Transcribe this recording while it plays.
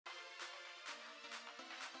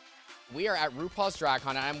We are at RuPaul's DragCon,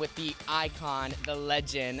 and I'm with the icon, the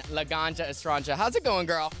legend, Laganja Estranja. How's it going,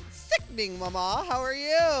 girl? Sickening, mama. How are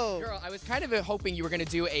you? Girl, I was kind of hoping you were going to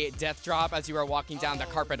do a death drop as you were walking down the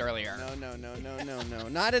carpet earlier. No.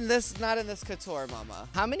 Not in this couture, mama.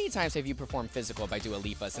 How many times have you performed physical by Dua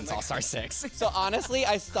Lipa since All-Star 6? So honestly,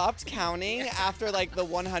 I stopped counting after like the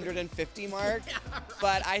 150 mark,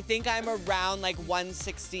 but I think I'm around like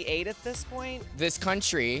 168 at this point. This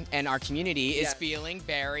country and our community is feeling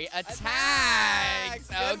very attacked.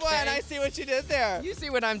 Good one. I see what you did there. You see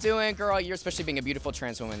what I'm doing, girl? You're especially being a beautiful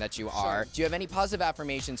trans woman that you are. Sure. Do you have any positive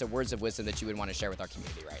affirmations or words of wisdom that you would want to share with our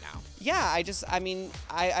community right now? Yeah, I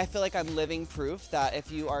feel like I'm living proof that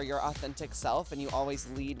if you are your authentic self and you always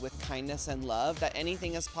lead with kindness and love, that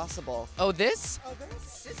anything is possible. Oh, this?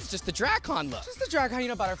 This is just the DragCon look. Just the DragCon, you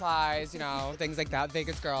know, butterflies, you know, things like that.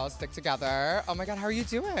 Vegas girls stick together. Oh my God, how are you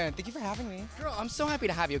doing? Thank you for having me. Girl, I'm so happy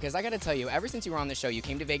to have you because I got to tell you, ever since you were on the show, you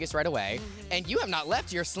came to Vegas right away, and you have not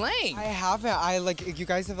left your slang. I haven't. You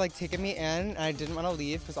guys have like taken me in, and I didn't want to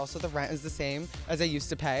leave because also the rent is the same as I used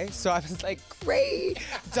to pay. So I was like, great,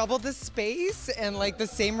 double the space and like the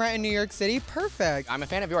same rent in New York City, perfect. I'm a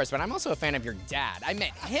fan of yours, but I'm also a fan of your dad. I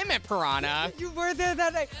met him at Piranha. You were there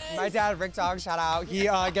that night. My dad, Rick Dog, shout out. He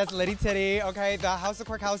gets litty titty. Okay, the House of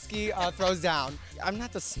Kwarkowski throws down. I'm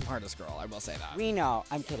not the smartest girl, I will say that. We know.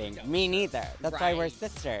 I'm kidding. Me neither. That's why we're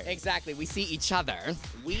sisters. Exactly. We see each other.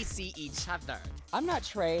 We see each other. I'm not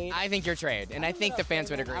trade. I think you're trade, and I think the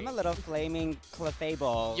fans would agree. I'm a little flaming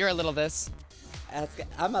clefable. You're a little this.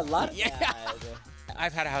 I'm a lot of that.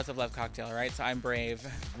 I've had a House of Love cocktail, right? So I'm brave.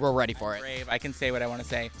 We're ready for it. Brave. I can say what I want to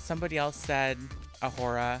say. Somebody else said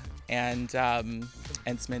Ahura and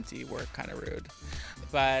Sminty were kind of rude,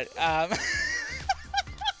 but.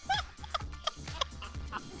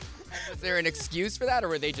 Was there an excuse for that, or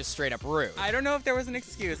were they just straight up rude? I don't know if there was an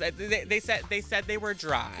excuse. They said they were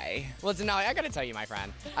dry. Well, Denali, I gotta tell you, my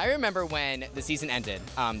friend. I remember when the season ended,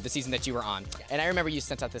 the season that you were on, and I remember you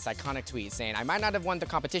sent out this iconic tweet saying, "I might not have won the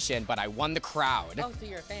competition, but I won the crowd." Oh, so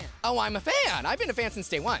you're a fan? Oh, I'm a fan. I've been a fan since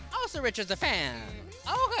day one. Oh, so Richard's a fan.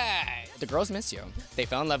 Okay. The girls miss you. They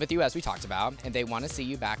fell in love with you, as we talked about, and they want to see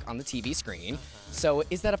you back on the TV screen. So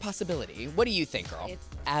is that a possibility? What do you think, girl? It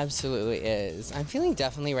absolutely is. I'm feeling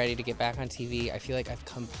definitely ready to get back on TV. I feel like I've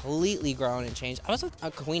completely grown and changed. I was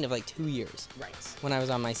a queen of like 2 years when I was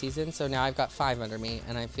on my season, so now I've got 5 under me,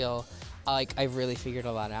 and I feel like I've really figured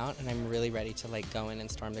a lot out, and I'm really ready to like go in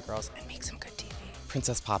and storm the girls and make some good TV.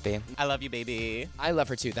 Princess Poppy. I love you, baby. I love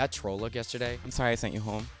her too. That troll look yesterday. I'm sorry I sent you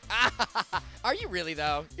home. Are you really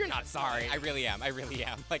though? You're not sorry. I really am.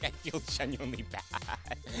 Like, I feel genuinely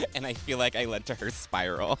bad. And I feel like I led to her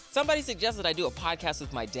spiral. Somebody suggested I do a podcast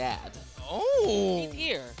with my dad. Oh. He's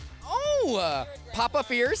here. Oh. Papa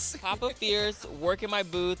Fierce. Papa Fierce, work in my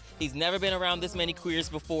booth. He's never been around this many queers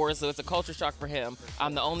before, so it's a culture shock for him.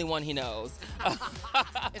 I'm the only one he knows.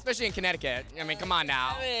 Especially in Connecticut. I mean, come on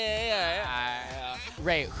now. Yeah.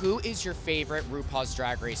 Ray, who is your favorite RuPaul's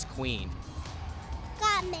Drag Race queen?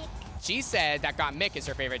 Got Mick. She said that Got Mick is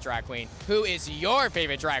her favorite drag queen. Who is your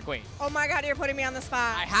favorite drag queen? Oh my God, you're putting me on the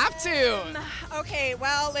spot. I have to. Okay,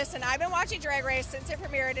 well, listen, I've been watching Drag Race since it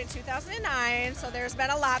premiered in 2009, so there's been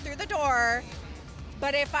a lot through the door.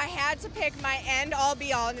 But if I had to pick my end all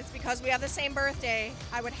be all, and it's because we have the same birthday,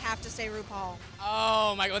 I would have to say RuPaul.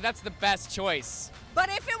 Oh my God, that's the best choice. But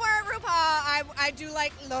if it were RuPaul, I do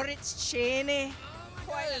like Lawrence Cheney.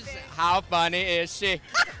 How funny is she?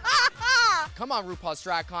 Come on, RuPaul's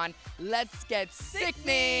DragCon. Let's get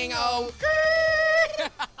sickening. Okay.